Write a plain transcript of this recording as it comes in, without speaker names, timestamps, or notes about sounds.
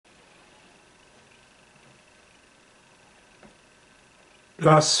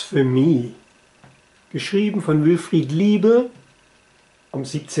Blasphemie, geschrieben von WILLFRIED LIEBE am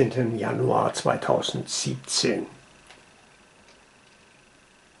 17. Januar 2017.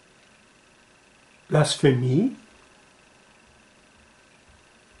 Blasphemie?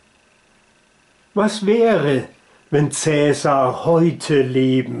 Was wäre, wenn Cäsar heute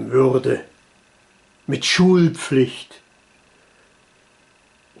leben würde, mit Schulpflicht?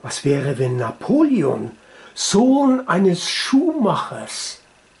 Was wäre, wenn Napoleon Sohn eines Schuhmachers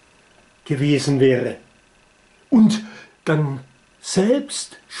gewesen wäre und dann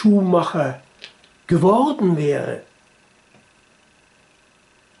selbst Schuhmacher geworden wäre?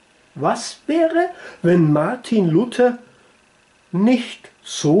 Was wäre, wenn Martin Luther nicht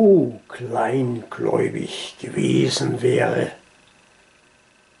so kleingläubig gewesen wäre?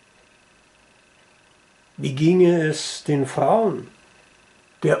 Wie ginge es den Frauen,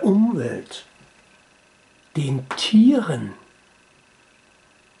 der Umwelt, den Tieren?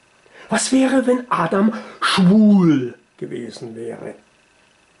 Was wäre, wenn Adam schwul gewesen wäre?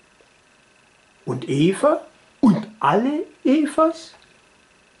 Und Eva und alle Evas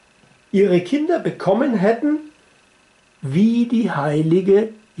ihre Kinder bekommen hätten wie die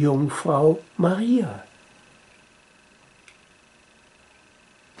heilige Jungfrau Maria?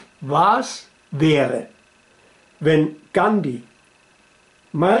 Was wäre, wenn Gandhi,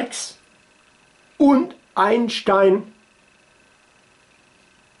 Marx und Einstein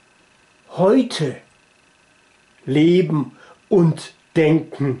heute leben und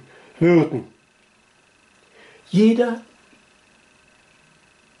denken würden? Jeder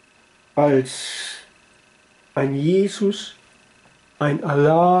als ein Jesus, ein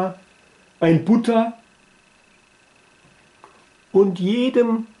Allah, ein Buddha und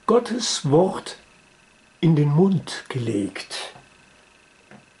jedem Gottes Wort in den Mund gelegt.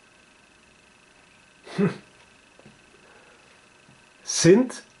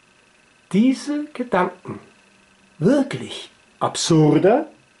 Sind diese Gedanken wirklich absurder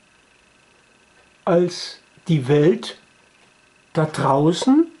als die Welt da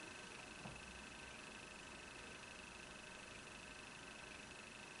draußen?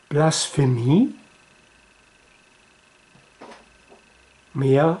 Blasphemie?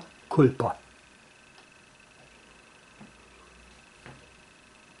 Mea culpa.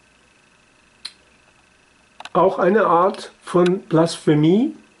 Auch eine Art von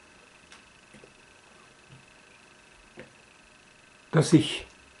Blasphemie, dass sich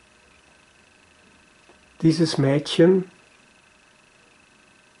dieses Mädchen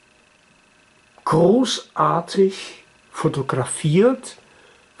großartig fotografiert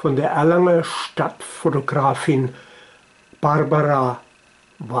von der Erlanger Stadtfotografin Barbara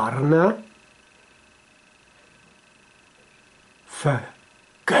Warner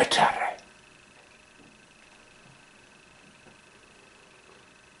vergöttert.